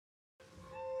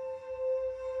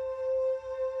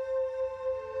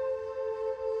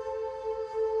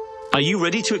Are you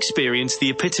ready to experience the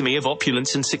epitome of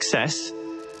opulence and success?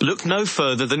 Look no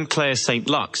further than Claire St.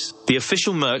 Lux, the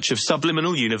official merch of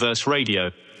Subliminal Universe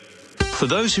Radio. For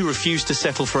those who refuse to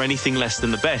settle for anything less than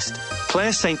the best,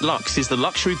 Claire St. Lux is the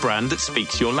luxury brand that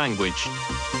speaks your language.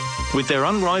 With their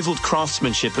unrivaled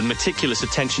craftsmanship and meticulous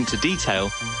attention to detail,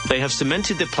 they have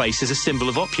cemented their place as a symbol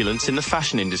of opulence in the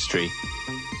fashion industry.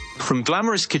 From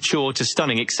glamorous couture to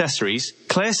stunning accessories,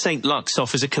 Claire St. Lux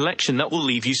offers a collection that will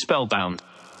leave you spellbound.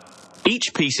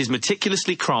 Each piece is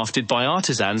meticulously crafted by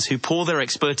artisans who pour their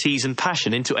expertise and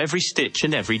passion into every stitch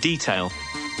and every detail.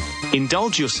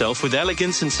 Indulge yourself with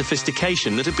elegance and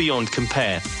sophistication that are beyond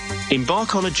compare.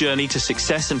 Embark on a journey to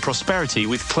success and prosperity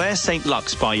with Claire St.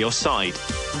 Lux by your side.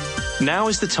 Now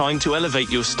is the time to elevate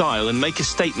your style and make a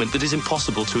statement that is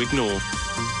impossible to ignore.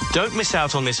 Don't miss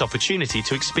out on this opportunity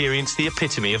to experience the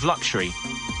epitome of luxury.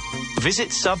 Visit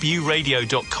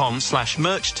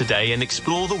suburadio.com/merch today and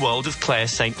explore the world of Claire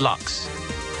St. Lux.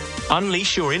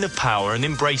 Unleash your inner power and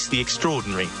embrace the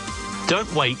extraordinary.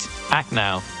 Don't wait, act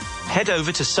now. Head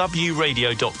over to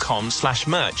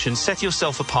suburadio.com/merch and set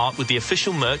yourself apart with the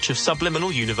official merch of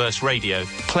Subliminal Universe Radio,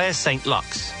 Claire St.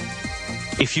 Lux.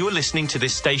 If you are listening to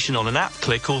this station on an app,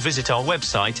 click or visit our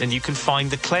website and you can find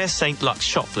the Claire St. Lux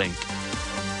shop link.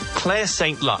 Claire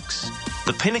St. Lux,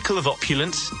 the pinnacle of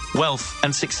opulence, wealth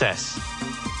and success.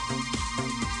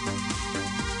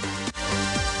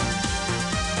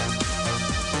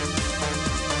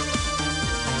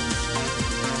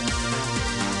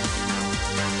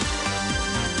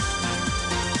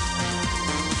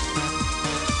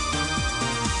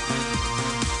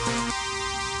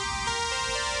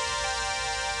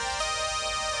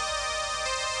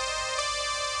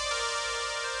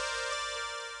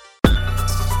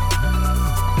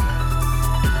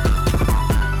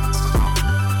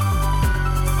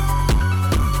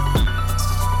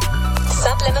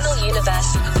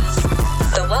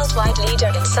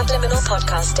 Subliminal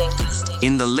podcasting.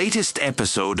 In the latest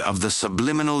episode of the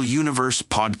Subliminal Universe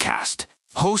podcast,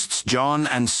 hosts John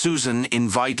and Susan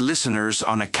invite listeners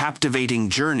on a captivating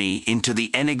journey into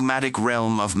the enigmatic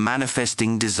realm of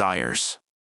manifesting desires.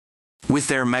 With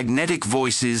their magnetic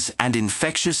voices and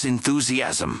infectious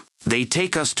enthusiasm, they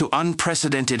take us to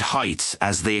unprecedented heights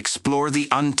as they explore the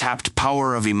untapped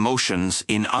power of emotions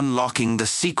in unlocking the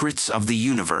secrets of the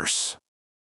universe.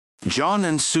 John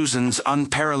and Susan's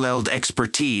unparalleled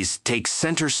expertise takes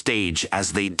center stage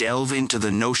as they delve into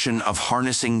the notion of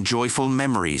harnessing joyful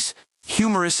memories,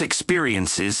 humorous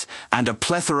experiences, and a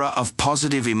plethora of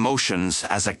positive emotions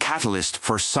as a catalyst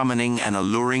for summoning an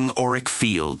alluring auric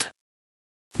field.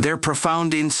 Their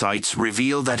profound insights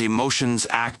reveal that emotions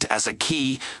act as a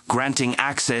key, granting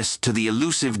access to the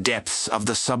elusive depths of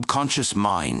the subconscious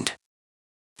mind.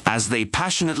 As they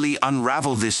passionately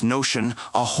unravel this notion,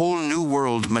 a whole new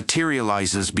world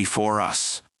materializes before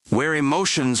us, where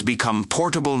emotions become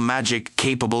portable magic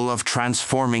capable of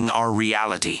transforming our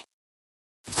reality.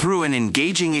 Through an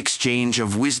engaging exchange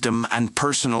of wisdom and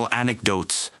personal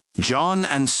anecdotes, John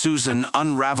and Susan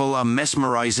unravel a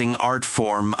mesmerizing art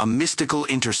form, a mystical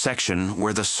intersection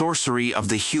where the sorcery of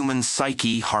the human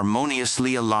psyche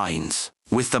harmoniously aligns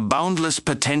with the boundless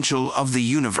potential of the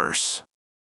universe.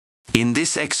 In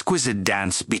this exquisite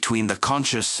dance between the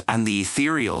conscious and the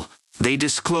ethereal, they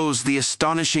disclose the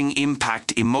astonishing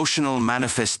impact emotional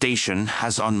manifestation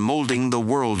has on molding the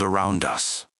world around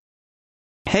us.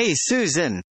 Hey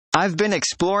Susan, I've been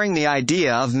exploring the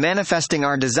idea of manifesting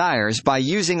our desires by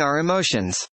using our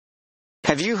emotions.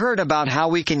 Have you heard about how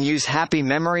we can use happy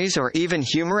memories or even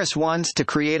humorous ones to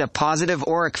create a positive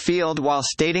auric field while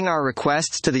stating our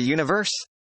requests to the universe?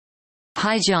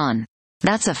 Hi John.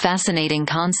 That's a fascinating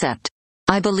concept.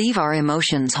 I believe our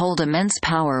emotions hold immense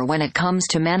power when it comes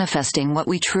to manifesting what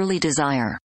we truly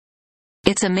desire.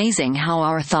 It's amazing how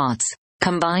our thoughts,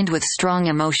 combined with strong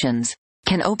emotions,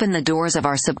 can open the doors of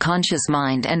our subconscious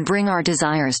mind and bring our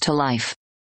desires to life.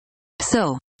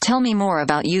 So, tell me more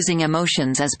about using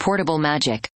emotions as portable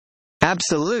magic.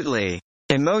 Absolutely.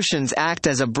 Emotions act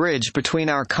as a bridge between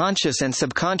our conscious and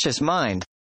subconscious mind.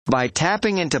 By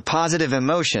tapping into positive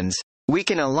emotions, we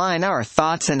can align our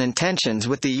thoughts and intentions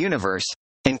with the universe,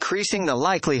 increasing the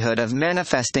likelihood of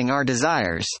manifesting our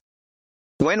desires.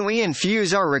 When we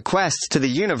infuse our requests to the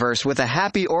universe with a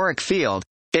happy auric field,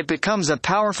 it becomes a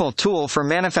powerful tool for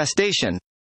manifestation.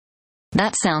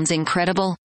 That sounds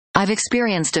incredible. I've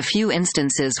experienced a few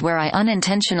instances where I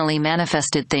unintentionally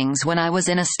manifested things when I was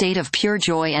in a state of pure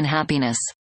joy and happiness.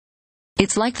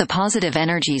 It's like the positive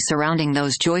energy surrounding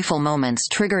those joyful moments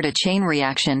triggered a chain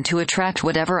reaction to attract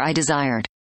whatever I desired.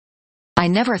 I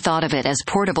never thought of it as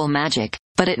portable magic,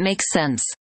 but it makes sense.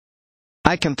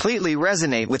 I completely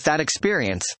resonate with that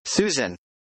experience, Susan.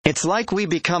 It's like we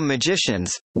become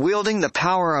magicians, wielding the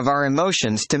power of our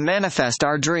emotions to manifest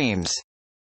our dreams.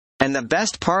 And the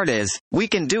best part is, we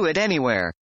can do it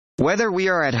anywhere. Whether we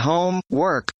are at home,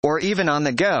 work, or even on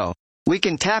the go, we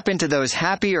can tap into those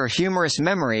happy or humorous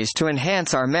memories to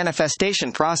enhance our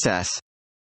manifestation process.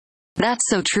 That's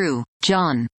so true,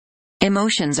 John.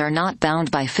 Emotions are not bound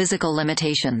by physical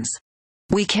limitations.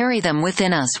 We carry them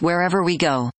within us wherever we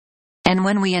go. And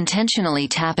when we intentionally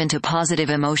tap into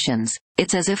positive emotions,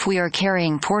 it's as if we are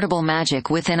carrying portable magic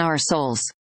within our souls.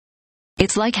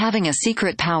 It's like having a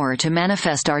secret power to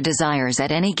manifest our desires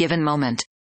at any given moment.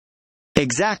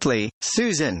 Exactly,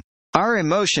 Susan. Our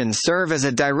emotions serve as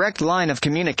a direct line of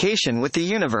communication with the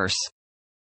universe.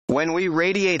 When we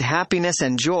radiate happiness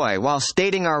and joy while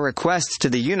stating our requests to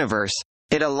the universe,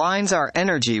 it aligns our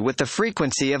energy with the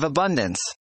frequency of abundance.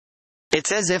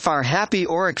 It's as if our happy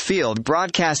auric field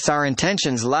broadcasts our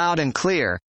intentions loud and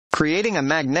clear, creating a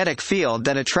magnetic field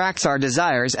that attracts our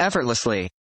desires effortlessly.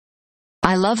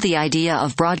 I love the idea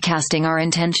of broadcasting our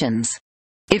intentions.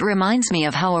 It reminds me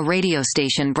of how a radio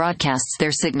station broadcasts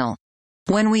their signal.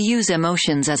 When we use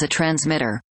emotions as a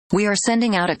transmitter, we are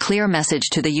sending out a clear message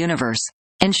to the universe,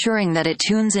 ensuring that it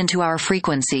tunes into our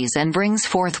frequencies and brings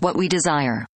forth what we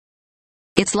desire.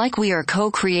 It's like we are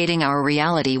co-creating our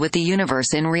reality with the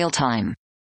universe in real time.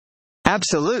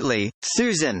 Absolutely,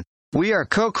 Susan. We are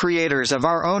co-creators of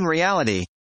our own reality.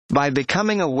 By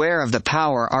becoming aware of the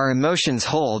power our emotions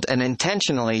hold and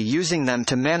intentionally using them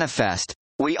to manifest,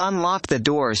 we unlock the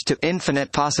doors to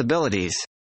infinite possibilities.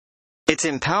 It's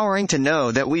empowering to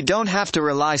know that we don't have to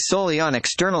rely solely on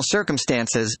external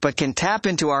circumstances but can tap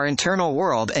into our internal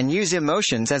world and use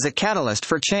emotions as a catalyst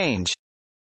for change.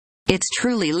 It's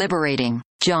truly liberating,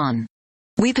 John.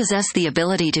 We possess the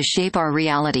ability to shape our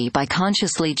reality by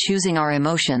consciously choosing our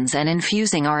emotions and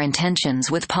infusing our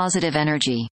intentions with positive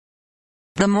energy.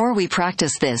 The more we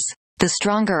practice this, the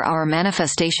stronger our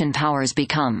manifestation powers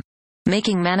become,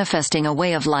 making manifesting a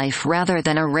way of life rather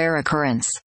than a rare occurrence.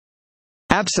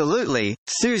 Absolutely,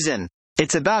 Susan.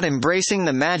 It's about embracing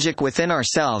the magic within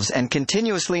ourselves and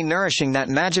continuously nourishing that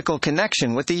magical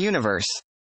connection with the universe.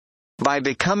 By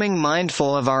becoming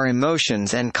mindful of our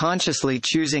emotions and consciously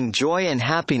choosing joy and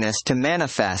happiness to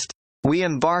manifest, we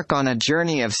embark on a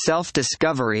journey of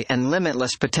self-discovery and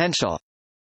limitless potential.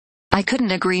 I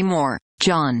couldn't agree more,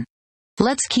 John.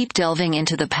 Let's keep delving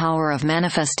into the power of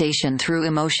manifestation through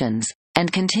emotions,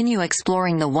 and continue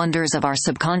exploring the wonders of our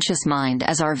subconscious mind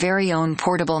as our very own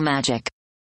portable magic.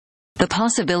 The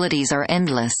possibilities are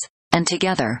endless, and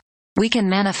together, we can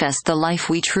manifest the life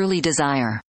we truly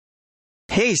desire.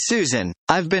 Hey Susan,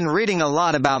 I've been reading a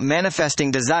lot about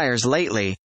manifesting desires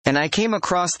lately, and I came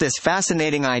across this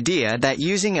fascinating idea that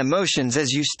using emotions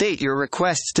as you state your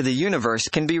requests to the universe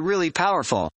can be really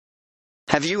powerful.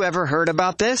 Have you ever heard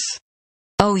about this?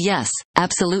 Oh yes,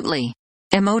 absolutely.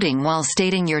 Emoting while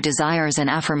stating your desires and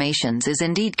affirmations is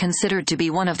indeed considered to be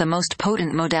one of the most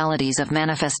potent modalities of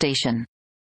manifestation.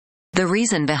 The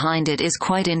reason behind it is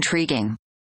quite intriguing.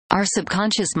 Our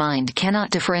subconscious mind cannot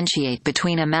differentiate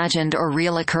between imagined or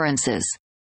real occurrences.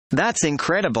 That's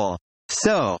incredible.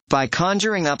 So, by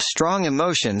conjuring up strong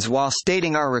emotions while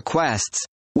stating our requests,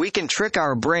 we can trick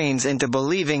our brains into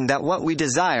believing that what we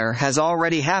desire has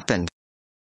already happened.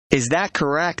 Is that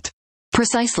correct?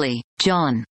 Precisely,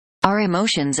 John. Our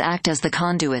emotions act as the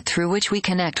conduit through which we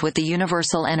connect with the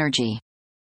universal energy.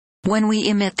 When we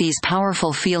emit these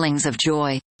powerful feelings of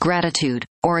joy, gratitude,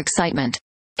 or excitement,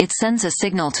 it sends a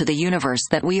signal to the universe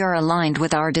that we are aligned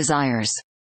with our desires.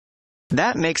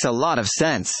 That makes a lot of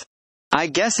sense. I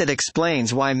guess it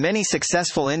explains why many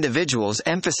successful individuals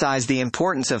emphasize the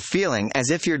importance of feeling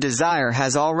as if your desire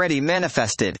has already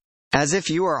manifested, as if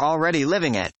you are already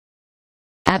living it.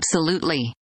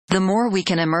 Absolutely. The more we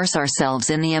can immerse ourselves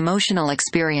in the emotional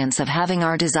experience of having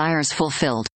our desires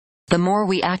fulfilled, the more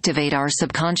we activate our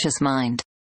subconscious mind.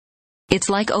 It's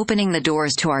like opening the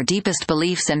doors to our deepest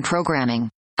beliefs and programming,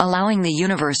 allowing the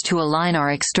universe to align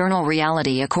our external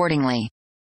reality accordingly.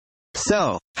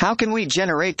 So, how can we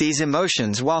generate these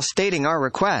emotions while stating our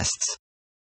requests?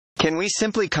 Can we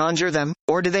simply conjure them,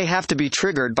 or do they have to be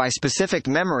triggered by specific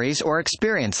memories or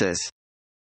experiences?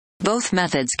 Both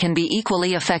methods can be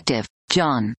equally effective,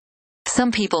 John.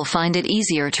 Some people find it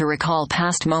easier to recall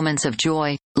past moments of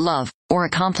joy, love, or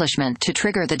accomplishment to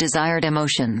trigger the desired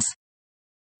emotions.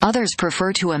 Others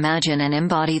prefer to imagine and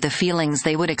embody the feelings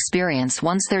they would experience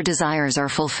once their desires are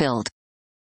fulfilled.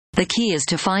 The key is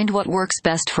to find what works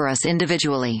best for us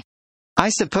individually. I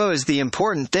suppose the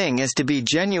important thing is to be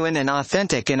genuine and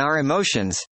authentic in our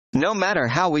emotions, no matter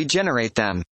how we generate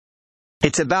them.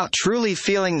 It's about truly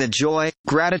feeling the joy,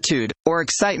 gratitude, or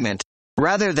excitement,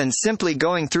 rather than simply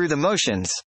going through the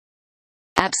motions.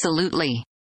 Absolutely.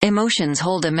 Emotions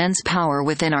hold immense power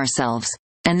within ourselves,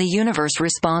 and the universe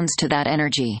responds to that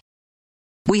energy.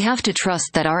 We have to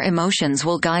trust that our emotions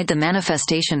will guide the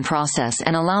manifestation process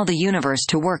and allow the universe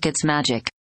to work its magic.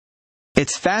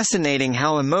 It's fascinating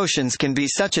how emotions can be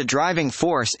such a driving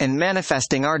force in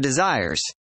manifesting our desires.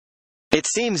 It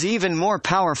seems even more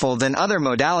powerful than other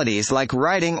modalities like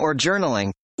writing or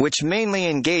journaling, which mainly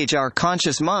engage our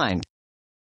conscious mind.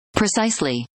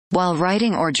 Precisely. While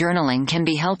writing or journaling can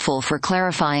be helpful for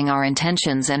clarifying our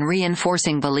intentions and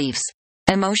reinforcing beliefs,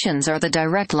 emotions are the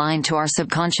direct line to our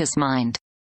subconscious mind.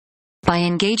 By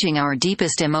engaging our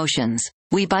deepest emotions,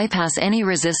 we bypass any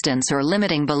resistance or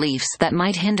limiting beliefs that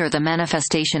might hinder the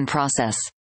manifestation process.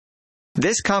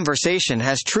 This conversation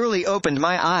has truly opened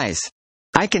my eyes.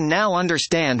 I can now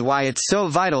understand why it's so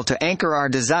vital to anchor our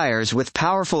desires with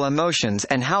powerful emotions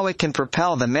and how it can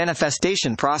propel the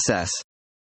manifestation process.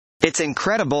 It's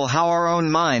incredible how our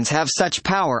own minds have such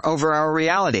power over our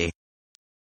reality.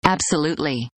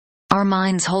 Absolutely. Our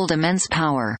minds hold immense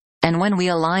power, and when we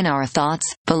align our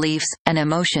thoughts, beliefs, and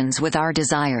emotions with our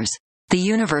desires, the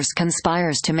universe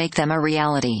conspires to make them a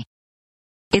reality.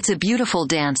 It's a beautiful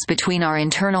dance between our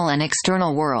internal and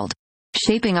external world,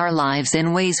 shaping our lives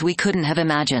in ways we couldn't have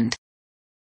imagined.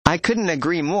 I couldn't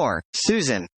agree more,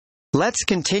 Susan. Let's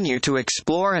continue to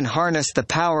explore and harness the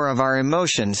power of our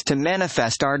emotions to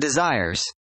manifest our desires.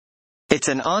 It's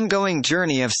an ongoing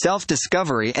journey of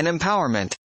self-discovery and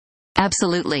empowerment.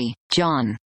 Absolutely,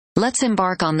 John. Let's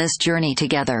embark on this journey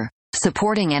together,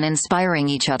 supporting and inspiring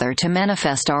each other to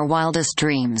manifest our wildest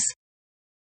dreams.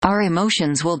 Our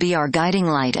emotions will be our guiding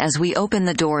light as we open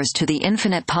the doors to the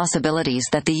infinite possibilities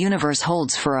that the universe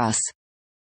holds for us.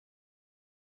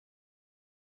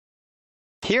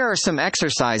 Here are some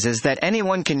exercises that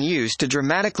anyone can use to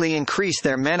dramatically increase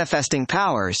their manifesting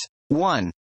powers.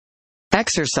 1.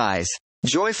 Exercise.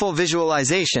 Joyful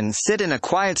visualization. Sit in a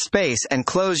quiet space and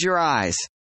close your eyes.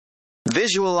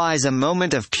 Visualize a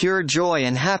moment of pure joy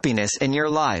and happiness in your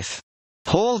life.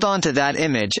 Hold on to that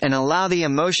image and allow the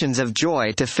emotions of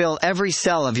joy to fill every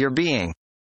cell of your being.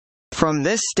 From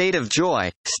this state of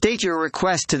joy, state your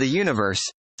request to the universe,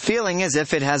 feeling as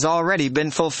if it has already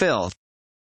been fulfilled.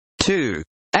 2.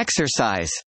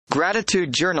 Exercise.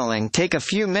 Gratitude journaling. Take a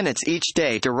few minutes each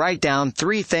day to write down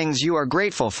 3 things you are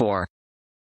grateful for.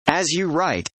 As you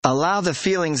write, allow the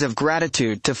feelings of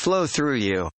gratitude to flow through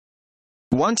you.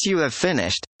 Once you have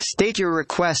finished, state your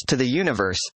request to the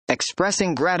universe,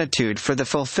 expressing gratitude for the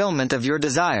fulfillment of your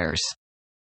desires.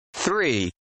 3.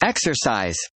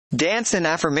 Exercise. Dance and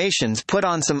affirmations. Put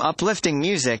on some uplifting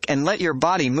music and let your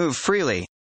body move freely.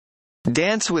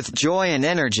 Dance with joy and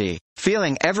energy,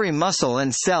 feeling every muscle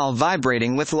and cell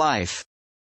vibrating with life.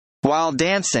 While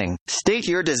dancing, state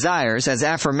your desires as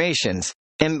affirmations,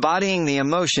 embodying the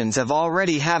emotions of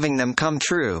already having them come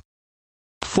true.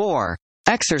 4.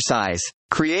 Exercise.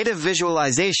 Creative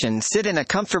visualization. Sit in a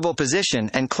comfortable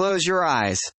position and close your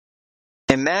eyes.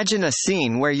 Imagine a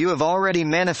scene where you have already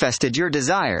manifested your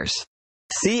desires.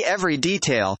 See every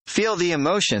detail, feel the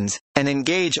emotions, and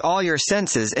engage all your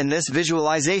senses in this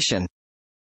visualization.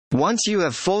 Once you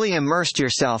have fully immersed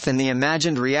yourself in the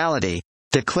imagined reality,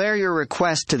 declare your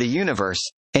request to the universe,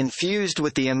 infused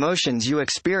with the emotions you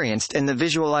experienced in the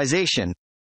visualization.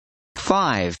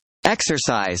 5.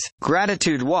 Exercise.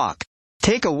 Gratitude walk.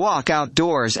 Take a walk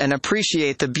outdoors and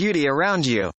appreciate the beauty around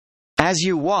you. As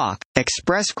you walk,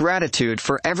 express gratitude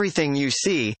for everything you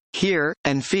see, hear,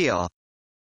 and feel.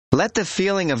 Let the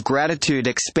feeling of gratitude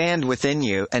expand within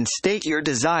you and state your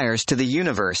desires to the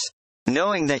universe,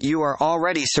 knowing that you are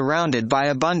already surrounded by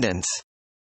abundance.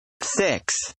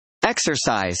 6.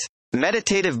 Exercise.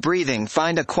 Meditative breathing.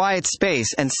 Find a quiet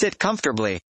space and sit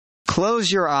comfortably.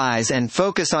 Close your eyes and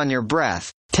focus on your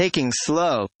breath, taking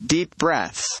slow, deep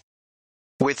breaths.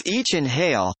 With each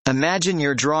inhale, imagine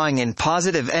you're drawing in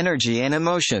positive energy and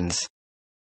emotions.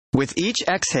 With each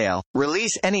exhale,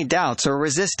 release any doubts or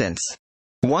resistance.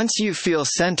 Once you feel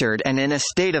centered and in a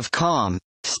state of calm,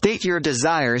 state your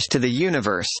desires to the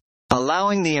universe,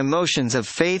 allowing the emotions of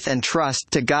faith and trust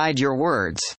to guide your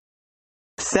words.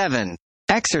 7.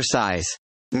 Exercise.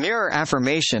 Mirror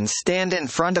affirmations. Stand in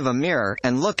front of a mirror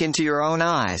and look into your own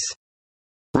eyes.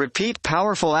 Repeat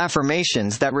powerful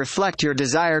affirmations that reflect your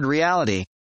desired reality.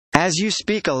 As you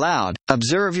speak aloud,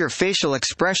 observe your facial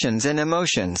expressions and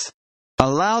emotions.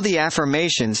 Allow the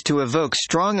affirmations to evoke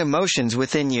strong emotions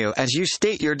within you as you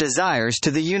state your desires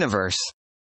to the universe.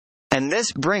 And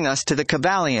this brings us to the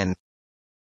Kybalion.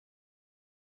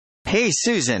 Hey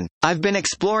Susan, I've been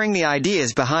exploring the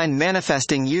ideas behind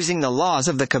manifesting using the laws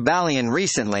of the Kybalion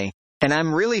recently, and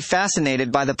I'm really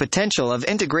fascinated by the potential of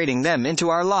integrating them into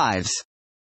our lives.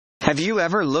 Have you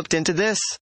ever looked into this?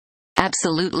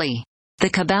 Absolutely.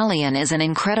 The Kabbalion is an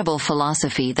incredible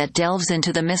philosophy that delves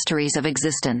into the mysteries of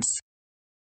existence.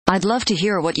 I'd love to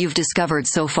hear what you've discovered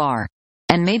so far,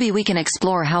 and maybe we can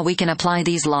explore how we can apply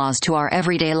these laws to our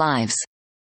everyday lives.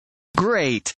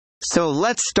 Great! So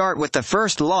let's start with the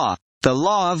first law, the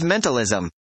law of mentalism.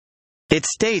 It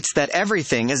states that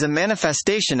everything is a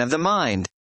manifestation of the mind.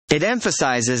 It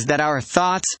emphasizes that our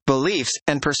thoughts, beliefs,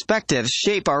 and perspectives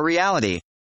shape our reality.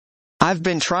 I've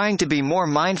been trying to be more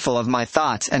mindful of my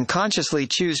thoughts and consciously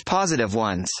choose positive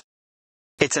ones.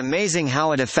 It's amazing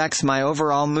how it affects my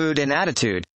overall mood and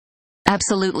attitude.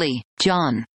 Absolutely,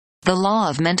 John. The law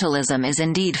of mentalism is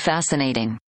indeed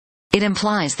fascinating. It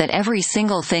implies that every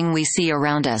single thing we see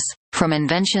around us, from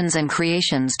inventions and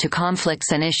creations to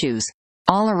conflicts and issues,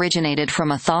 all originated from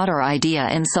a thought or idea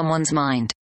in someone's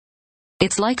mind.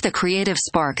 It's like the creative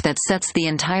spark that sets the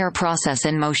entire process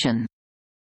in motion.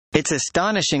 It's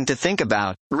astonishing to think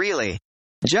about, really.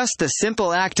 Just the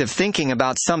simple act of thinking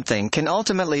about something can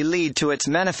ultimately lead to its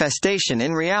manifestation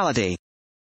in reality.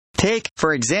 Take,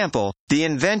 for example, the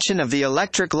invention of the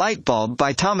electric light bulb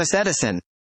by Thomas Edison.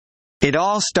 It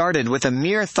all started with a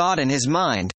mere thought in his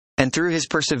mind, and through his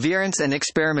perseverance and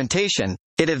experimentation,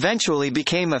 it eventually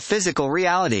became a physical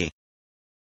reality.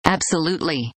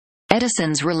 Absolutely.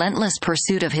 Edison's relentless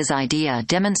pursuit of his idea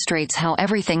demonstrates how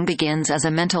everything begins as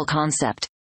a mental concept.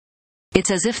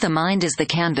 It's as if the mind is the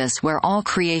canvas where all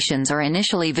creations are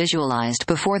initially visualized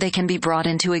before they can be brought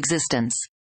into existence.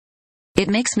 It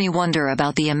makes me wonder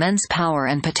about the immense power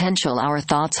and potential our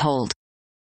thoughts hold.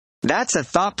 That's a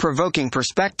thought-provoking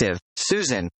perspective,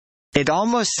 Susan. It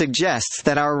almost suggests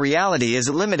that our reality is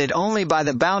limited only by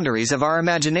the boundaries of our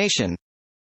imagination.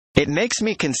 It makes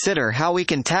me consider how we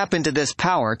can tap into this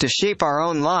power to shape our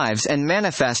own lives and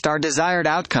manifest our desired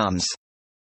outcomes.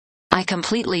 I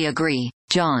completely agree,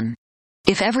 John.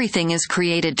 If everything is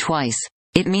created twice,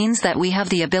 it means that we have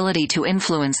the ability to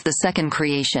influence the second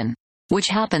creation, which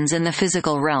happens in the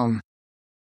physical realm.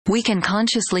 We can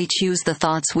consciously choose the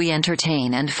thoughts we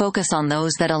entertain and focus on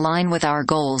those that align with our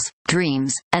goals,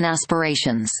 dreams, and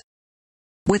aspirations.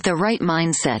 With the right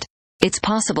mindset, it's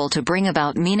possible to bring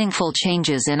about meaningful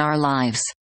changes in our lives.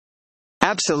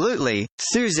 Absolutely,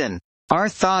 Susan. Our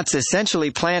thoughts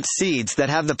essentially plant seeds that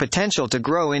have the potential to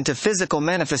grow into physical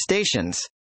manifestations.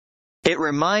 It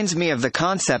reminds me of the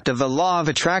concept of the law of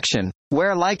attraction,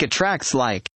 where like attracts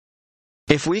like.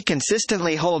 If we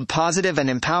consistently hold positive and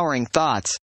empowering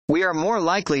thoughts, we are more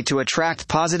likely to attract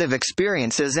positive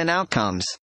experiences and outcomes.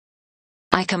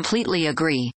 I completely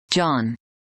agree, John.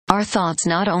 Our thoughts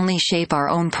not only shape our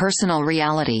own personal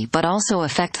reality but also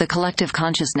affect the collective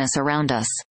consciousness around us.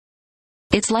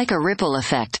 It's like a ripple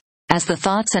effect, as the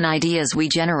thoughts and ideas we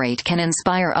generate can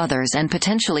inspire others and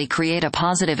potentially create a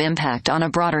positive impact on a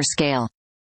broader scale.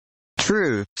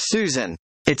 True, Susan.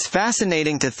 It's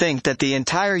fascinating to think that the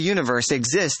entire universe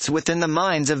exists within the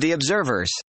minds of the observers.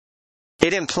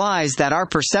 It implies that our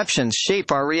perceptions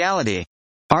shape our reality.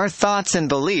 Our thoughts and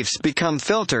beliefs become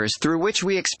filters through which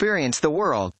we experience the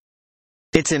world.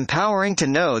 It's empowering to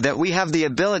know that we have the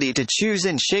ability to choose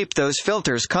and shape those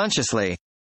filters consciously.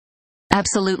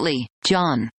 Absolutely,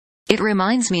 John. It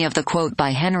reminds me of the quote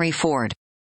by Henry Ford.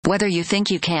 Whether you think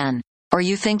you can, or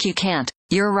you think you can't,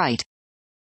 you're right.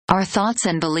 Our thoughts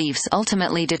and beliefs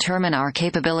ultimately determine our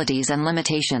capabilities and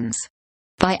limitations.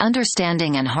 By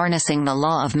understanding and harnessing the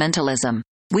law of mentalism,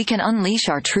 we can unleash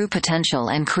our true potential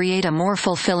and create a more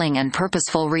fulfilling and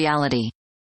purposeful reality.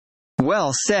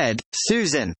 Well said,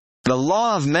 Susan. The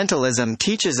law of mentalism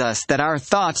teaches us that our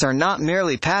thoughts are not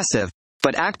merely passive,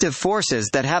 but active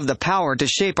forces that have the power to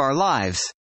shape our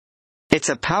lives. It's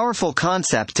a powerful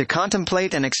concept to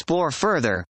contemplate and explore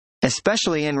further,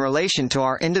 especially in relation to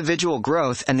our individual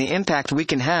growth and the impact we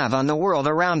can have on the world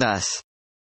around us.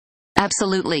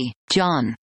 Absolutely,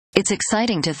 John. It's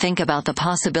exciting to think about the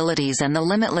possibilities and the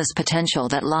limitless potential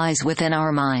that lies within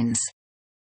our minds.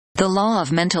 The law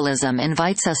of mentalism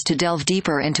invites us to delve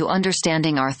deeper into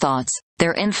understanding our thoughts,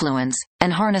 their influence,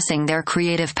 and harnessing their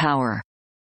creative power.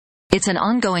 It's an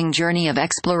ongoing journey of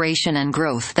exploration and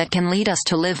growth that can lead us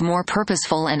to live more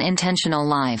purposeful and intentional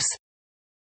lives.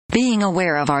 Being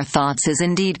aware of our thoughts is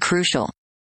indeed crucial.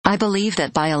 I believe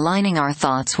that by aligning our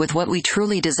thoughts with what we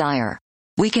truly desire,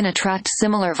 we can attract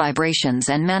similar vibrations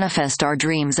and manifest our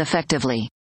dreams effectively.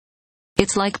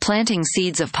 It's like planting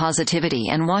seeds of positivity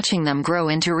and watching them grow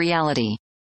into reality.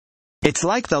 It's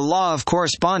like the law of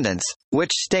correspondence,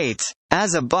 which states,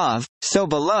 as above, so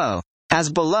below, as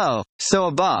below, so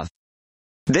above.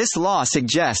 This law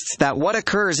suggests that what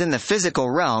occurs in the physical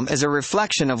realm is a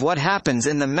reflection of what happens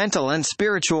in the mental and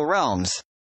spiritual realms.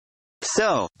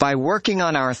 So, by working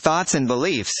on our thoughts and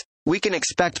beliefs, we can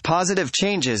expect positive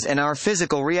changes in our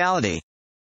physical reality.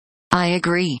 I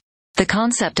agree. The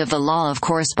concept of the law of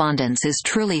correspondence is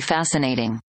truly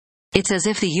fascinating. It's as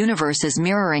if the universe is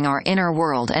mirroring our inner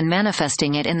world and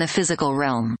manifesting it in the physical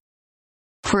realm.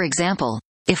 For example,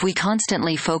 if we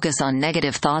constantly focus on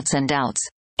negative thoughts and doubts,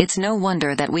 it's no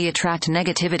wonder that we attract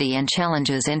negativity and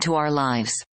challenges into our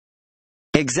lives.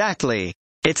 Exactly.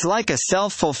 It's like a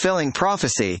self-fulfilling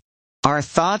prophecy. Our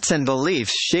thoughts and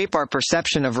beliefs shape our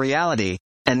perception of reality,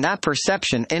 and that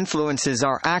perception influences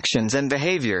our actions and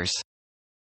behaviors.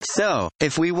 So,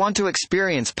 if we want to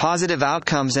experience positive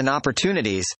outcomes and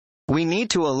opportunities, we need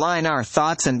to align our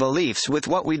thoughts and beliefs with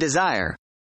what we desire.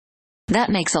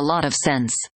 That makes a lot of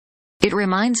sense. It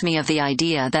reminds me of the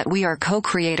idea that we are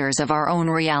co-creators of our own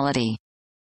reality.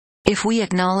 If we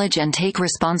acknowledge and take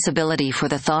responsibility for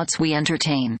the thoughts we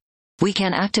entertain, we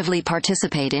can actively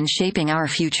participate in shaping our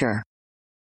future.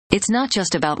 It's not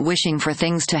just about wishing for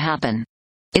things to happen.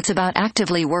 It's about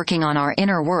actively working on our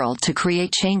inner world to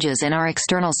create changes in our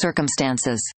external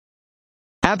circumstances.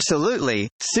 Absolutely,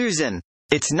 Susan.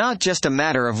 It's not just a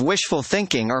matter of wishful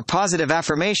thinking or positive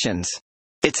affirmations.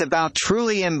 It's about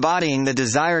truly embodying the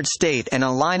desired state and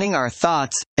aligning our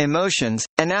thoughts, emotions,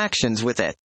 and actions with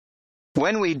it.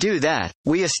 When we do that,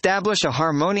 we establish a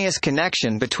harmonious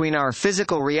connection between our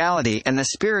physical reality and the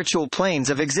spiritual planes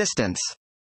of existence.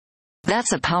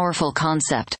 That's a powerful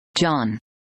concept, John.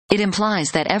 It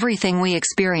implies that everything we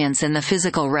experience in the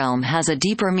physical realm has a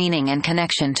deeper meaning and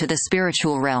connection to the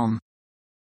spiritual realm.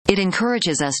 It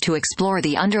encourages us to explore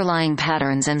the underlying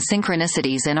patterns and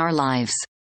synchronicities in our lives.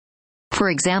 For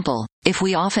example, if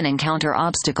we often encounter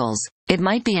obstacles, it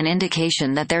might be an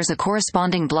indication that there's a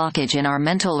corresponding blockage in our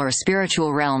mental or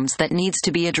spiritual realms that needs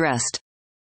to be addressed.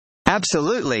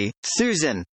 Absolutely,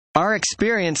 Susan. Our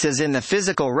experiences in the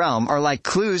physical realm are like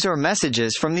clues or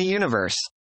messages from the universe.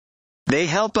 They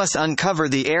help us uncover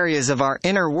the areas of our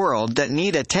inner world that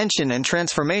need attention and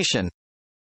transformation.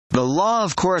 The law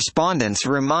of correspondence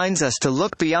reminds us to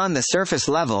look beyond the surface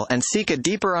level and seek a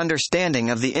deeper understanding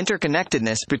of the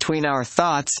interconnectedness between our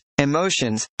thoughts,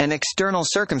 emotions, and external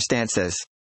circumstances.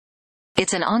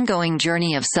 It's an ongoing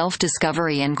journey of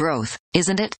self-discovery and growth,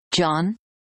 isn't it, John?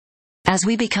 As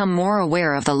we become more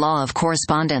aware of the law of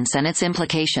correspondence and its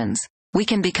implications, we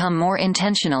can become more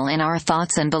intentional in our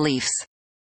thoughts and beliefs.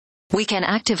 We can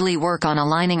actively work on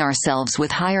aligning ourselves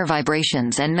with higher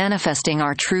vibrations and manifesting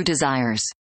our true desires.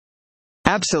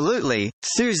 Absolutely,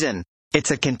 Susan.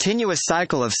 It's a continuous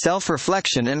cycle of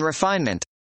self-reflection and refinement.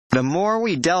 The more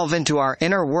we delve into our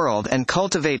inner world and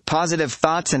cultivate positive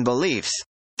thoughts and beliefs,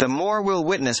 the more we'll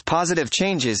witness positive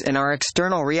changes in our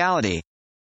external reality.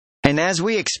 And as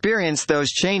we experience those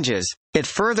changes, it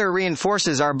further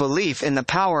reinforces our belief in the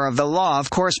power of the law of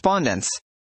correspondence.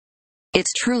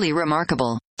 It's truly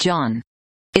remarkable, John.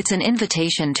 It's an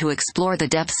invitation to explore the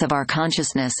depths of our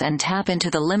consciousness and tap into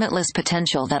the limitless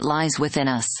potential that lies within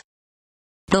us.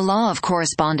 The law of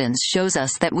correspondence shows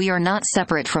us that we are not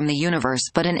separate from the universe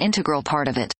but an integral part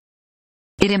of it.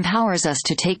 It empowers us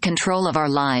to take control of our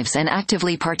lives and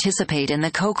actively participate in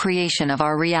the co-creation of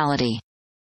our reality.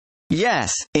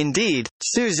 Yes, indeed,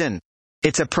 Susan.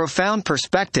 It's a profound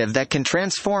perspective that can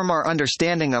transform our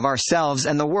understanding of ourselves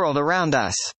and the world around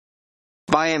us.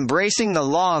 By embracing the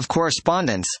law of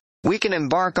correspondence, we can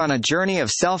embark on a journey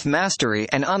of self-mastery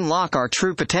and unlock our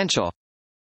true potential.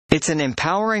 It's an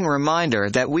empowering reminder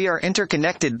that we are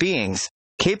interconnected beings,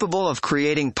 capable of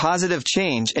creating positive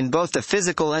change in both the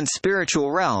physical and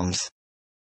spiritual realms.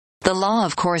 The law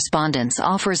of correspondence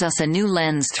offers us a new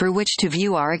lens through which to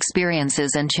view our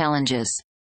experiences and challenges.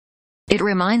 It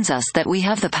reminds us that we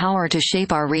have the power to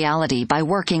shape our reality by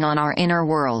working on our inner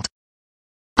world.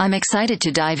 I'm excited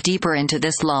to dive deeper into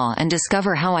this law and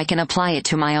discover how I can apply it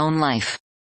to my own life.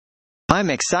 I'm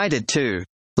excited too.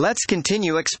 Let's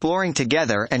continue exploring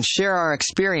together and share our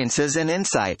experiences and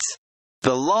insights.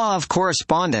 The law of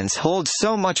correspondence holds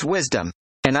so much wisdom,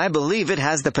 and I believe it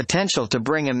has the potential to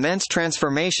bring immense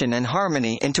transformation and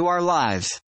harmony into our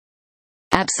lives.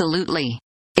 Absolutely.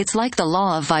 It's like the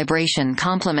law of vibration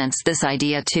complements this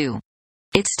idea too.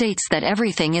 It states that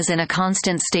everything is in a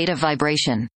constant state of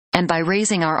vibration, and by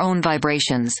raising our own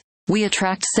vibrations, we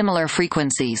attract similar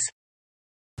frequencies.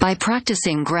 By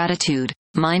practicing gratitude,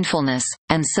 mindfulness,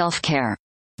 and self-care,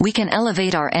 we can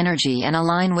elevate our energy and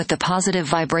align with the positive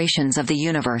vibrations of the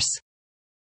universe.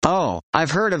 Oh,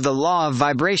 I've heard of the law of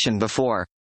vibration before.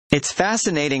 It's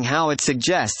fascinating how it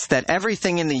suggests that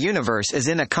everything in the universe is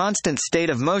in a constant state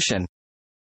of motion.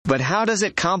 But how does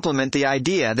it complement the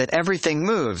idea that everything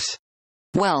moves?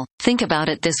 Well, think about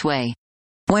it this way.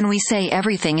 When we say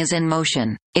everything is in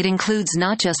motion, it includes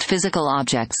not just physical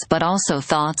objects but also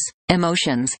thoughts,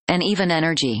 emotions, and even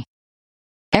energy.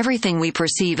 Everything we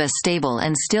perceive as stable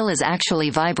and still is actually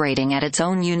vibrating at its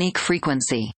own unique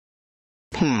frequency.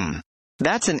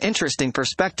 That's an interesting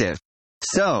perspective.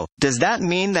 So, does that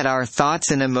mean that our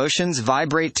thoughts and emotions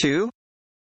vibrate too?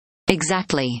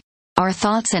 Exactly. Our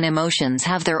thoughts and emotions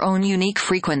have their own unique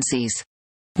frequencies.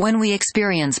 When we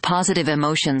experience positive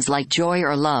emotions like joy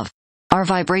or love, our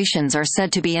vibrations are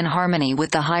said to be in harmony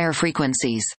with the higher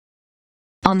frequencies.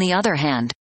 On the other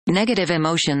hand, negative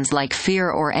emotions like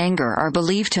fear or anger are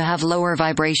believed to have lower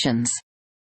vibrations.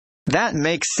 That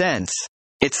makes sense.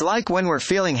 It's like when we're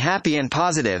feeling happy and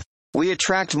positive, we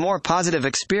attract more positive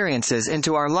experiences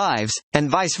into our lives, and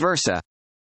vice versa.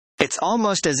 It's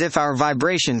almost as if our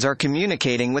vibrations are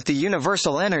communicating with the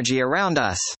universal energy around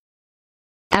us.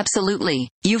 Absolutely,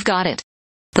 you've got it.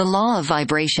 The law of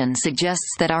vibration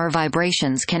suggests that our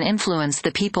vibrations can influence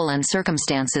the people and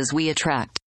circumstances we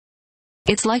attract.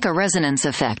 It's like a resonance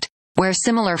effect, where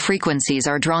similar frequencies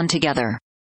are drawn together.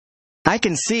 I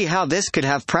can see how this could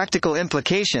have practical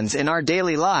implications in our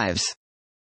daily lives.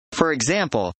 For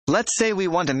example, let's say we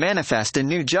want to manifest a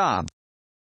new job.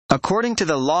 According to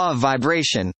the law of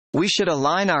vibration, we should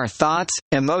align our thoughts,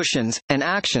 emotions, and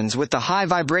actions with the high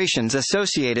vibrations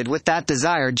associated with that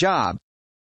desired job.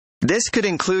 This could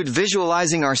include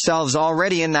visualizing ourselves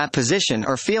already in that position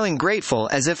or feeling grateful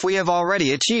as if we have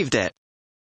already achieved it.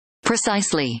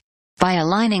 Precisely. By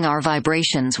aligning our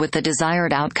vibrations with the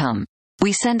desired outcome,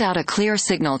 we send out a clear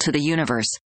signal to the universe,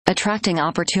 attracting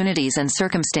opportunities and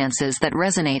circumstances that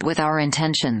resonate with our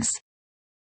intentions.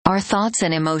 Our thoughts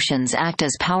and emotions act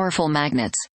as powerful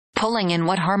magnets, pulling in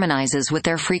what harmonizes with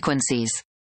their frequencies.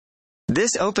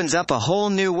 This opens up a whole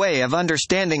new way of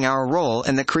understanding our role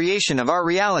in the creation of our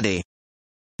reality.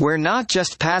 We're not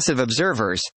just passive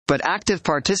observers, but active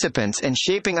participants in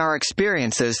shaping our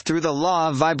experiences through the law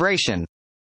of vibration.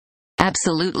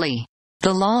 Absolutely.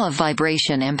 The law of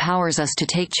vibration empowers us to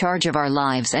take charge of our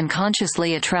lives and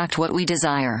consciously attract what we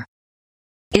desire.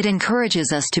 It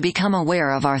encourages us to become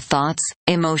aware of our thoughts,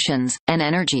 emotions, and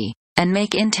energy, and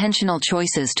make intentional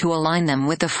choices to align them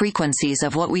with the frequencies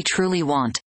of what we truly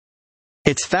want.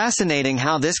 It's fascinating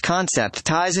how this concept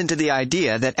ties into the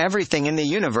idea that everything in the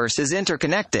universe is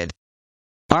interconnected.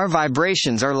 Our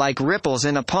vibrations are like ripples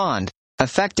in a pond,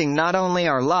 affecting not only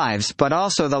our lives but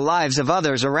also the lives of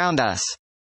others around us.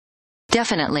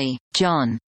 Definitely,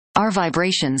 John. Our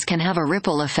vibrations can have a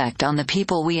ripple effect on the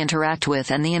people we interact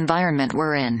with and the environment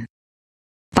we're in.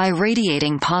 By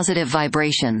radiating positive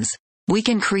vibrations, we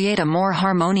can create a more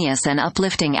harmonious and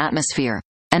uplifting atmosphere,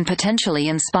 and potentially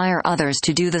inspire others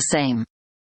to do the same.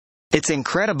 It's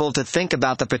incredible to think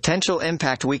about the potential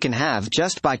impact we can have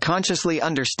just by consciously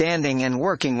understanding and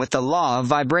working with the law of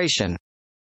vibration.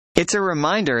 It's a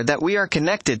reminder that we are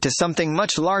connected to something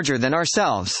much larger than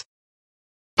ourselves.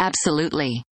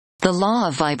 Absolutely. The law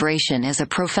of vibration is a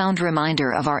profound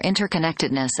reminder of our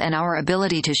interconnectedness and our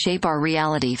ability to shape our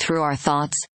reality through our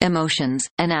thoughts, emotions,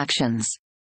 and actions.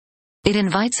 It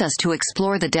invites us to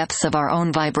explore the depths of our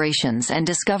own vibrations and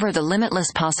discover the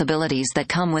limitless possibilities that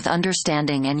come with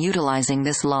understanding and utilizing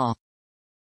this law.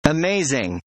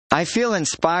 Amazing! I feel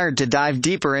inspired to dive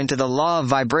deeper into the law of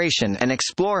vibration and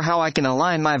explore how I can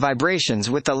align my vibrations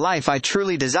with the life I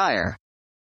truly desire.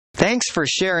 Thanks for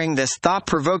sharing this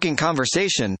thought-provoking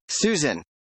conversation, Susan.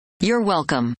 You're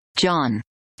welcome, John.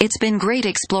 It's been great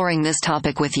exploring this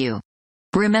topic with you.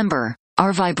 Remember,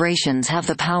 our vibrations have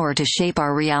the power to shape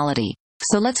our reality,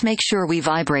 so let's make sure we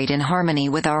vibrate in harmony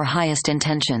with our highest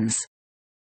intentions.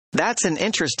 That's an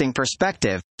interesting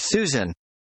perspective, Susan.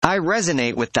 I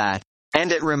resonate with that,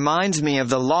 and it reminds me of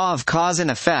the law of cause and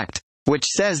effect, which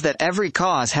says that every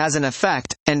cause has an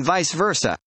effect, and vice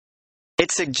versa.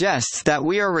 It suggests that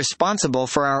we are responsible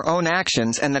for our own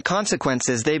actions and the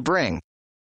consequences they bring.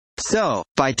 So,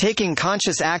 by taking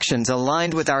conscious actions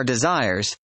aligned with our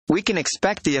desires, we can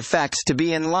expect the effects to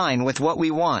be in line with what we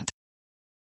want.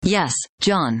 Yes,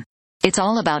 John. It's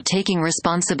all about taking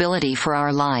responsibility for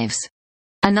our lives.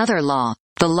 Another law,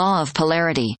 the law of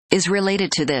polarity, is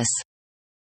related to this.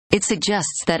 It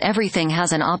suggests that everything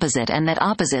has an opposite and that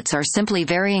opposites are simply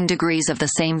varying degrees of the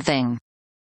same thing.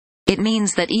 It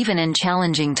means that even in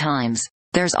challenging times,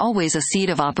 there's always a seed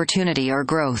of opportunity or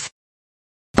growth.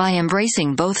 By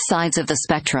embracing both sides of the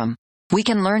spectrum, we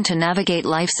can learn to navigate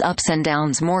life's ups and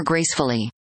downs more gracefully.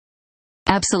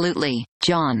 Absolutely,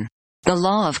 John. The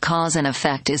law of cause and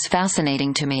effect is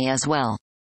fascinating to me as well.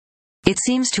 It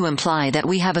seems to imply that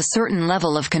we have a certain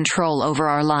level of control over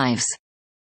our lives.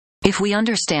 If we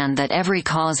understand that every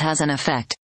cause has an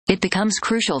effect, it becomes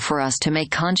crucial for us to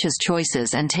make conscious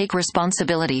choices and take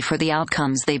responsibility for the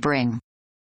outcomes they bring.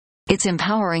 It's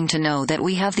empowering to know that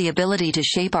we have the ability to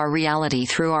shape our reality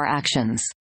through our actions.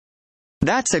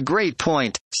 That's a great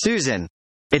point, Susan.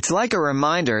 It's like a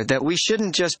reminder that we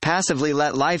shouldn't just passively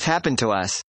let life happen to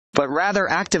us, but rather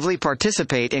actively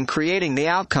participate in creating the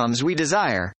outcomes we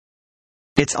desire.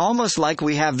 It's almost like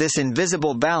we have this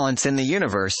invisible balance in the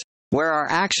universe, where our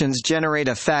actions generate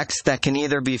effects that can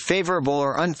either be favorable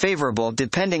or unfavorable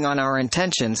depending on our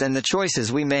intentions and the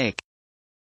choices we make.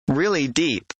 Really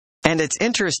deep. And it's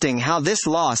interesting how this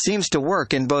law seems to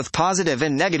work in both positive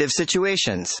and negative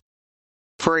situations.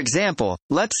 For example,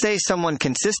 let's say someone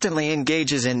consistently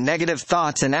engages in negative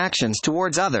thoughts and actions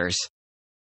towards others.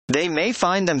 They may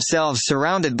find themselves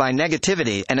surrounded by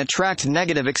negativity and attract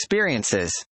negative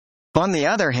experiences. On the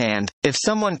other hand, if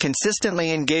someone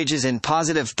consistently engages in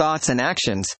positive thoughts and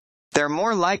actions, they're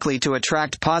more likely to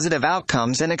attract positive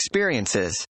outcomes and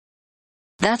experiences.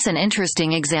 That's an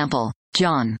interesting example,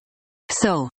 John.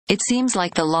 So, it seems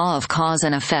like the law of cause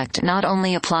and effect not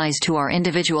only applies to our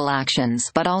individual actions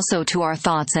but also to our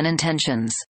thoughts and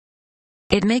intentions.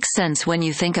 It makes sense when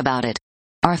you think about it.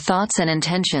 Our thoughts and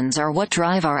intentions are what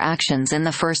drive our actions in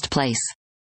the first place.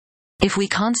 If we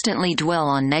constantly dwell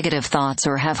on negative thoughts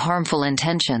or have harmful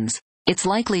intentions, it's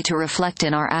likely to reflect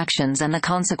in our actions and the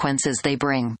consequences they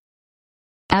bring.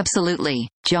 Absolutely,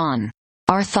 John.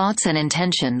 Our thoughts and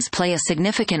intentions play a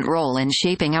significant role in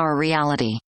shaping our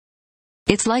reality.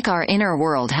 It's like our inner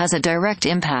world has a direct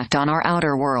impact on our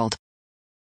outer world.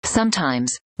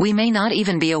 Sometimes, we may not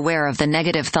even be aware of the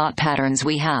negative thought patterns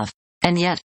we have, and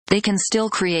yet, they can still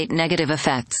create negative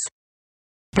effects.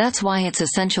 That's why it's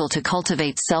essential to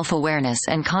cultivate self-awareness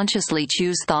and consciously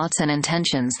choose thoughts and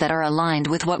intentions that are aligned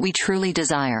with what we truly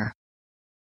desire.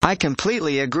 I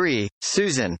completely agree,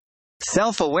 Susan.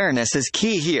 Self-awareness is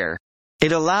key here.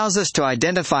 It allows us to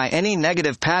identify any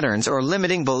negative patterns or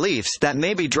limiting beliefs that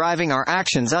may be driving our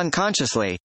actions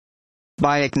unconsciously.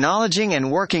 By acknowledging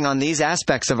and working on these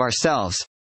aspects of ourselves,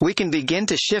 we can begin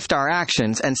to shift our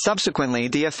actions and subsequently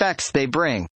the effects they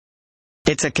bring.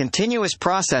 It's a continuous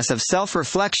process of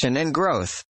self-reflection and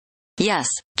growth. Yes,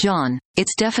 John,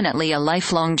 it's definitely a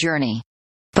lifelong journey.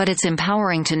 But it's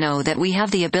empowering to know that we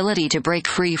have the ability to break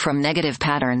free from negative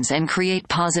patterns and create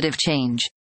positive change.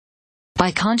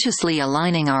 By consciously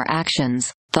aligning our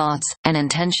actions, thoughts, and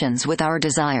intentions with our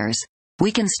desires,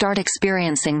 we can start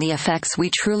experiencing the effects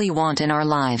we truly want in our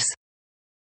lives.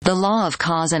 The law of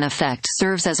cause and effect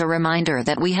serves as a reminder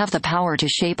that we have the power to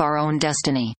shape our own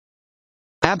destiny.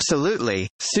 Absolutely,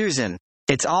 Susan.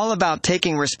 It's all about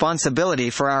taking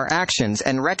responsibility for our actions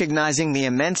and recognizing the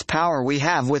immense power we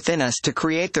have within us to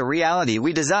create the reality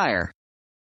we desire.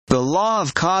 The law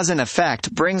of cause and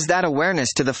effect brings that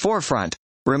awareness to the forefront,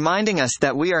 reminding us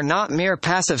that we are not mere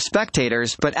passive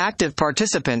spectators but active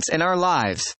participants in our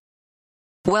lives.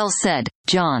 Well said,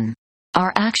 John.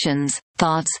 Our actions,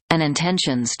 thoughts, and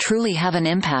intentions truly have an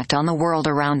impact on the world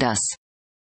around us.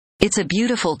 It's a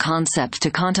beautiful concept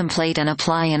to contemplate and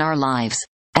apply in our lives,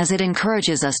 as it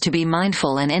encourages us to be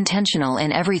mindful and intentional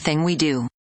in everything we do.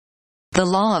 The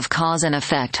law of cause and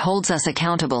effect holds us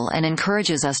accountable and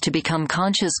encourages us to become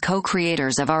conscious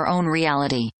co-creators of our own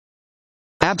reality.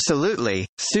 Absolutely,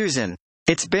 Susan.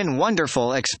 It's been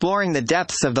wonderful exploring the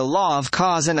depths of the law of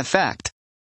cause and effect.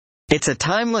 It's a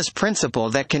timeless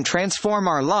principle that can transform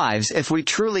our lives if we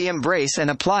truly embrace and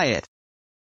apply it.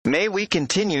 May we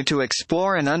continue to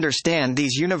explore and understand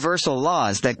these universal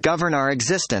laws that govern our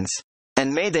existence,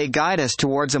 and may they guide us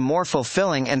towards a more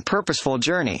fulfilling and purposeful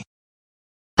journey.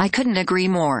 I couldn't agree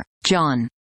more, John.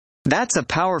 That's a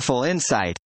powerful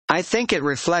insight. I think it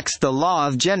reflects the law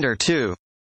of gender too.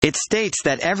 It states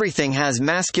that everything has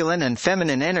masculine and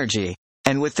feminine energy,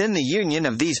 and within the union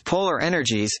of these polar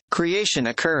energies, creation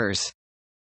occurs.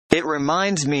 It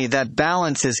reminds me that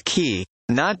balance is key,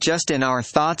 not just in our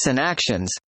thoughts and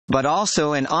actions, but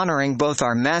also in honoring both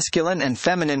our masculine and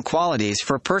feminine qualities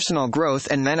for personal growth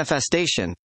and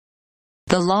manifestation.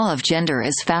 The law of gender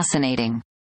is fascinating.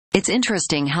 It's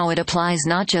interesting how it applies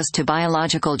not just to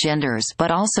biological genders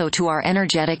but also to our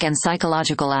energetic and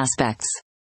psychological aspects.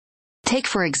 Take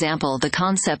for example the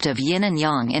concept of yin and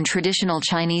yang in traditional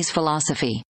Chinese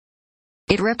philosophy.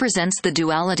 It represents the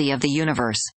duality of the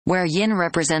universe, where yin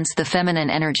represents the feminine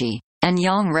energy, and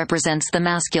yang represents the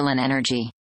masculine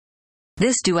energy.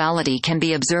 This duality can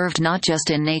be observed not just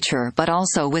in nature but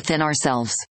also within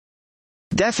ourselves.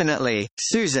 Definitely,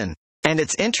 Susan. And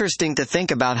it's interesting to think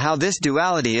about how this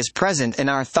duality is present in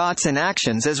our thoughts and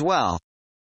actions as well.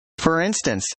 For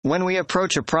instance, when we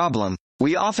approach a problem,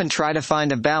 we often try to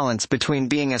find a balance between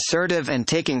being assertive and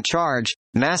taking charge,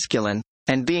 masculine,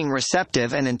 and being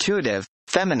receptive and intuitive,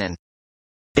 feminine.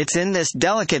 It's in this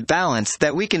delicate balance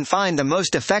that we can find the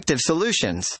most effective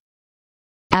solutions.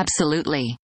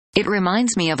 Absolutely. It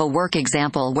reminds me of a work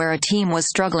example where a team was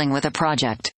struggling with a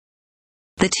project.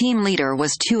 The team leader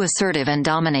was too assertive and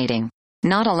dominating,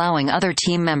 not allowing other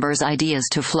team members' ideas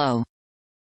to flow.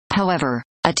 However,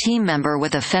 a team member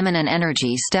with a feminine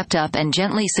energy stepped up and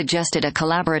gently suggested a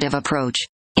collaborative approach,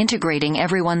 integrating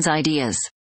everyone's ideas.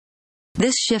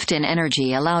 This shift in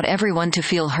energy allowed everyone to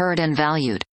feel heard and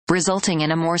valued, resulting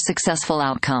in a more successful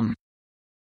outcome.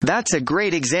 That's a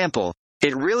great example.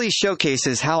 It really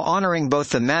showcases how honoring both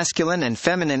the masculine and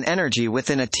feminine energy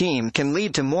within a team can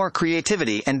lead to more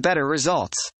creativity and better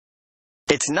results.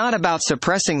 It's not about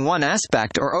suppressing one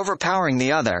aspect or overpowering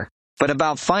the other, but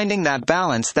about finding that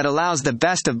balance that allows the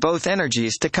best of both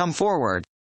energies to come forward.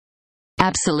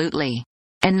 Absolutely.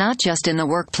 And not just in the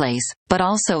workplace, but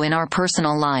also in our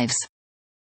personal lives.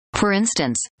 For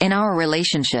instance, in our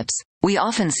relationships, we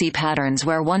often see patterns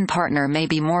where one partner may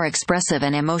be more expressive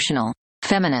and emotional,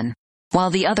 feminine, while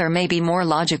the other may be more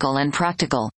logical and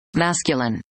practical,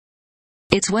 masculine.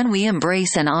 It's when we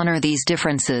embrace and honor these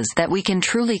differences that we can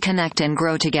truly connect and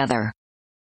grow together.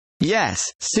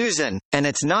 Yes, Susan, and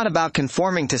it's not about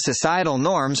conforming to societal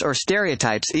norms or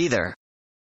stereotypes either.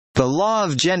 The law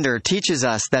of gender teaches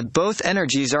us that both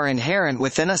energies are inherent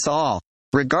within us all,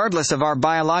 regardless of our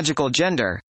biological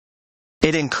gender.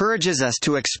 It encourages us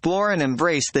to explore and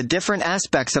embrace the different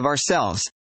aspects of ourselves,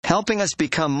 helping us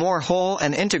become more whole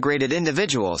and integrated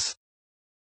individuals.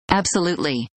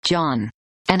 Absolutely, John.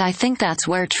 And I think that's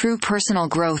where true personal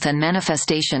growth and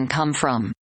manifestation come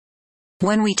from.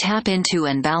 When we tap into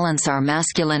and balance our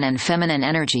masculine and feminine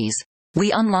energies,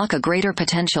 we unlock a greater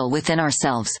potential within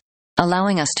ourselves,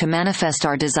 allowing us to manifest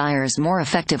our desires more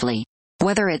effectively,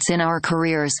 whether it's in our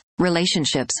careers,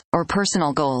 relationships, or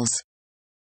personal goals.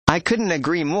 I couldn't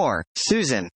agree more,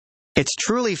 Susan. It's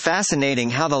truly fascinating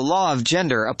how the law of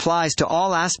gender applies to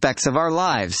all aspects of our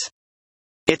lives.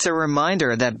 It's a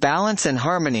reminder that balance and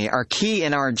harmony are key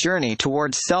in our journey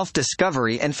towards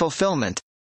self-discovery and fulfillment.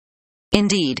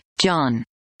 Indeed, John.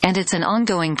 And it's an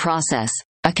ongoing process,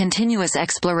 a continuous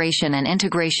exploration and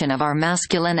integration of our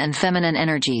masculine and feminine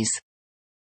energies.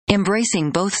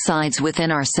 Embracing both sides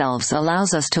within ourselves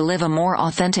allows us to live a more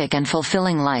authentic and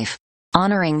fulfilling life,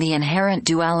 honoring the inherent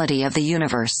duality of the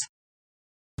universe.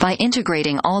 By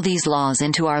integrating all these laws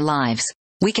into our lives,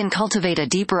 we can cultivate a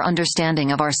deeper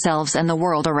understanding of ourselves and the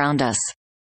world around us.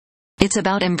 It's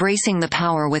about embracing the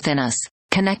power within us,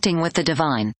 connecting with the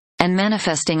divine, and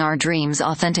manifesting our dreams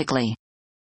authentically.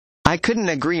 I couldn't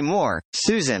agree more,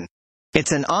 Susan.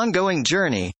 It's an ongoing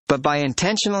journey, but by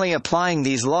intentionally applying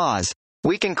these laws,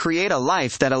 we can create a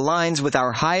life that aligns with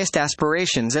our highest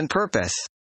aspirations and purpose.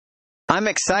 I'm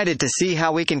excited to see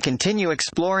how we can continue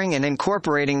exploring and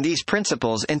incorporating these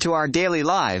principles into our daily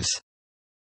lives.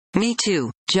 Me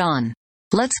too, John.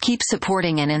 Let's keep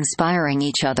supporting and inspiring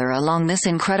each other along this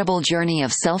incredible journey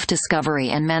of self-discovery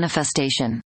and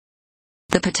manifestation.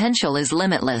 The potential is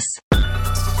limitless.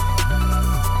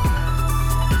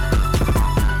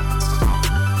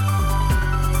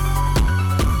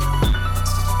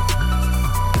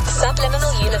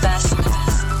 Subliminal Universe,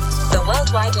 the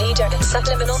worldwide leader in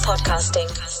subliminal podcasting.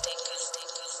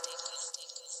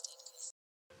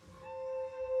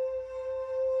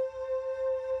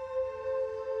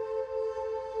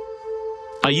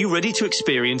 Are you ready to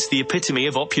experience the epitome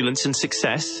of opulence and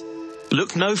success?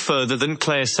 Look no further than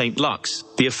Claire St. Lux,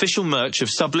 the official merch of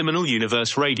Subliminal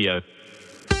Universe Radio.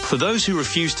 For those who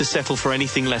refuse to settle for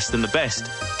anything less than the best,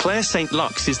 Claire St.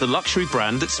 Lux is the luxury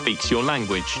brand that speaks your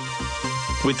language.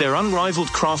 With their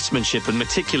unrivaled craftsmanship and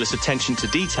meticulous attention to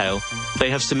detail,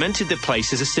 they have cemented their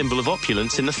place as a symbol of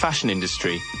opulence in the fashion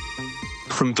industry.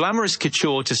 From glamorous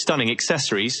couture to stunning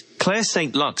accessories, Claire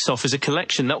St. Lux offers a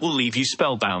collection that will leave you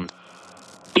spellbound.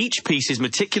 Each piece is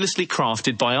meticulously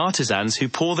crafted by artisans who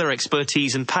pour their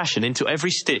expertise and passion into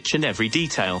every stitch and every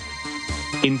detail.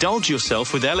 Indulge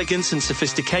yourself with elegance and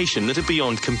sophistication that are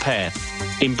beyond compare.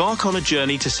 Embark on a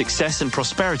journey to success and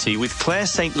prosperity with Claire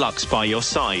St. Lux by your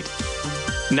side.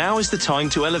 Now is the time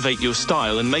to elevate your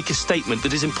style and make a statement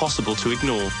that is impossible to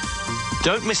ignore.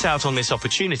 Don't miss out on this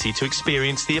opportunity to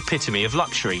experience the epitome of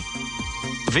luxury.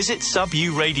 Visit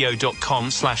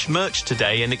suburadio.com/merch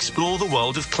today and explore the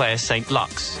world of Claire St.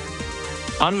 Lux.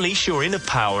 Unleash your inner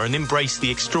power and embrace the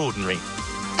extraordinary.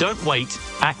 Don't wait,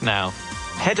 act now.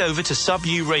 Head over to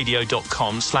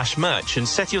suburadio.com/merch and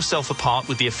set yourself apart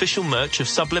with the official merch of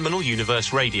Subliminal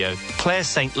Universe Radio, Claire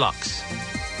St. Lux.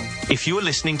 If you are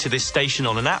listening to this station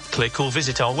on an app, click or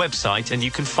visit our website and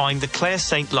you can find the Claire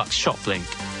St. Lux shop link.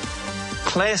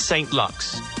 Claire St.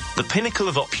 Lux, the pinnacle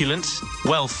of opulence,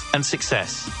 wealth, and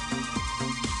success.